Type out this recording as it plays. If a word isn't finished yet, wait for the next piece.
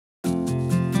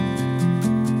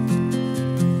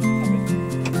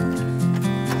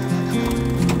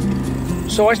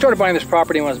So I started buying this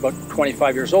property when I was about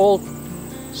 25 years old.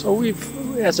 So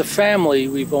as a family,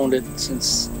 we've owned it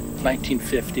since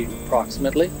 1950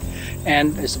 approximately.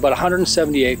 And it's about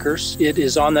 170 acres. It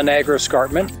is on the Niagara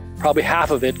Escarpment. Probably half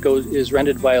of it is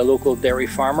rented by a local dairy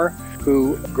farmer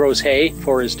who grows hay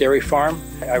for his dairy farm.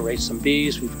 I raise some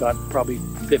bees. We've got probably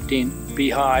 15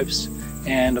 beehives.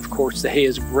 And of course, the hay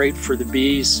is great for the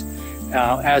bees,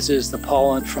 as is the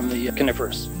pollen from the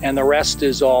conifers. And the rest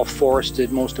is all forested,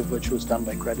 most of which was done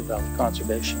by Credit Valley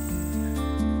Conservation.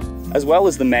 As well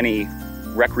as the many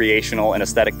recreational and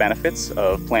aesthetic benefits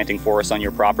of planting forests on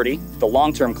your property, the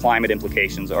long-term climate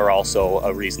implications are also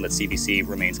a reason that CVC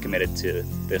remains committed to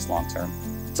this long-term.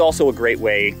 It's also a great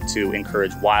way to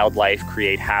encourage wildlife,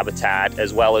 create habitat,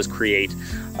 as well as create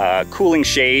cooling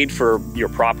shade for your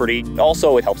property.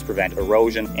 Also, it helps prevent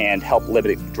erosion and help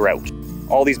limit drought.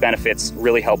 All these benefits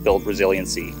really help build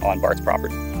resiliency on Bart's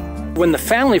property. When the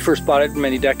family first bought it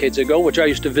many decades ago, which I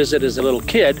used to visit as a little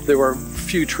kid, there were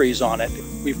few trees on it.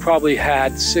 We've probably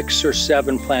had 6 or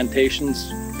 7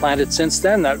 plantations planted since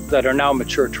then that are now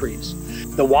mature trees.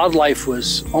 The wildlife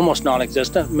was almost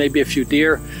non-existent, maybe a few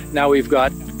deer. Now we've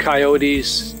got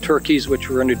coyotes, turkeys, which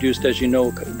were introduced, as you know,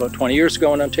 about 20 years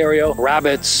ago in Ontario,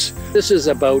 rabbits. This is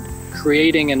about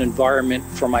creating an environment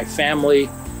for my family,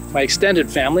 my extended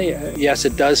family. Yes,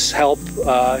 it does help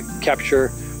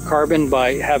capture carbon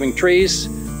by having trees.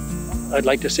 I'd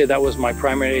like to say that was my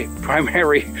primary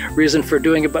reason for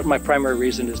doing it, but my primary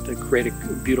reason is to create a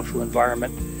beautiful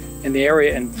environment in the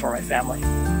area and for my family.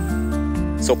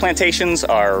 So plantations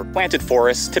are planted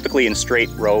forests, typically in straight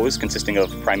rows consisting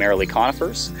of primarily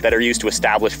conifers that are used to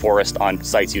establish forest on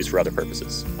sites used for other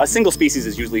purposes. A single species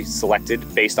is usually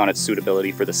selected based on its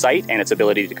suitability for the site and its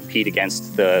ability to compete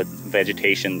against the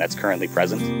vegetation that's currently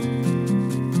present.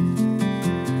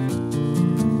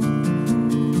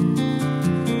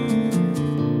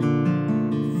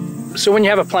 So when you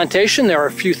have a plantation, there are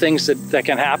a few things that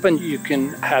can happen. You can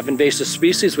have invasive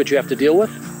species, which you have to deal with.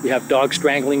 You have dog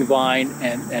strangling vine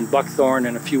and buckthorn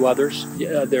and a few others.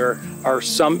 There are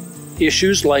some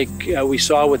issues like we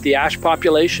saw with the ash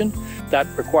population that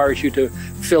requires you to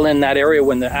fill in that area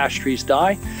when the ash trees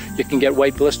die. You can get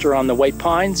white blister on the white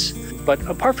pines. But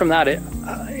apart from that,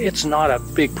 it's not a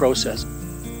big process.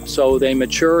 So they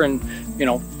mature in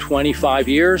 25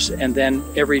 years, and then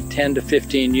every 10 to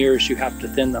 15 years you have to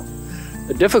thin them.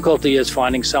 The difficulty is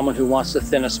finding someone who wants to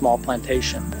thin a small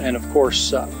plantation. And of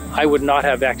course, I would not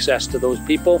have access to those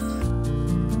people.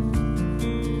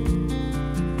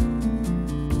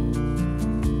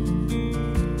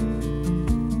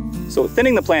 So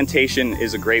thinning the plantation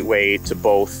is a great way to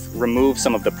both remove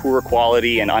some of the poor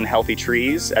quality and unhealthy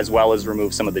trees, as well as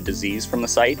remove some of the disease from the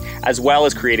site, as well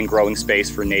as creating growing space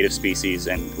for native species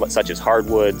such as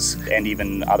hardwoods and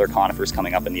even other conifers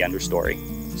coming up in the understory.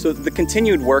 So the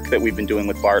continued work that we've been doing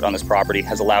with Bart on this property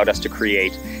has allowed us to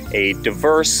create a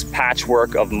diverse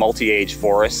patchwork of multi-age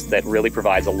forests that really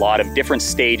provides a lot of different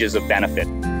stages of benefit.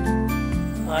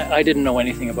 I didn't know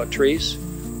anything about trees.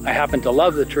 I happen to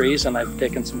love the trees and I've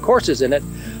taken some courses in it,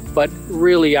 but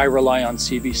really I rely on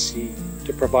CVC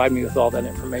to provide me with all that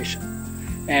information.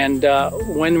 And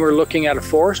when we're looking at a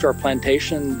forest or a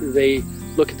plantation, they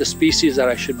look at the species that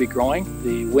I should be growing,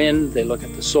 the wind, they look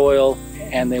at the soil,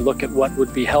 and they look at what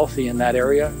would be healthy in that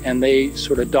area, and they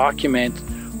sort of document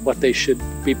what they should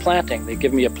be planting. They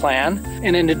give me a plan,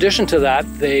 and in addition to that,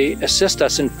 they assist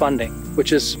us in funding,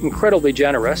 which is incredibly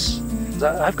generous.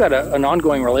 I've got an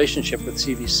ongoing relationship with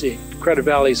CVC. Credit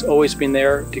Valley's always been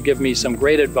there to give me some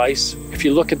great advice. If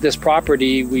you look at this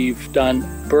property, we've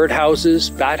done bird houses,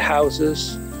 bat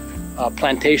houses,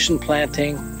 plantation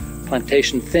planting,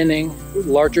 plantation thinning,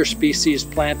 larger species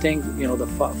planting, the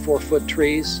 4-foot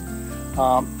trees,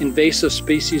 invasive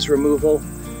species removal.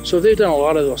 So they've done a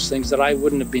lot of those things that I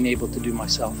wouldn't have been able to do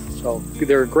myself. So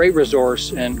they're a great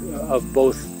resource of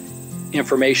both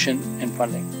information and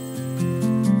funding.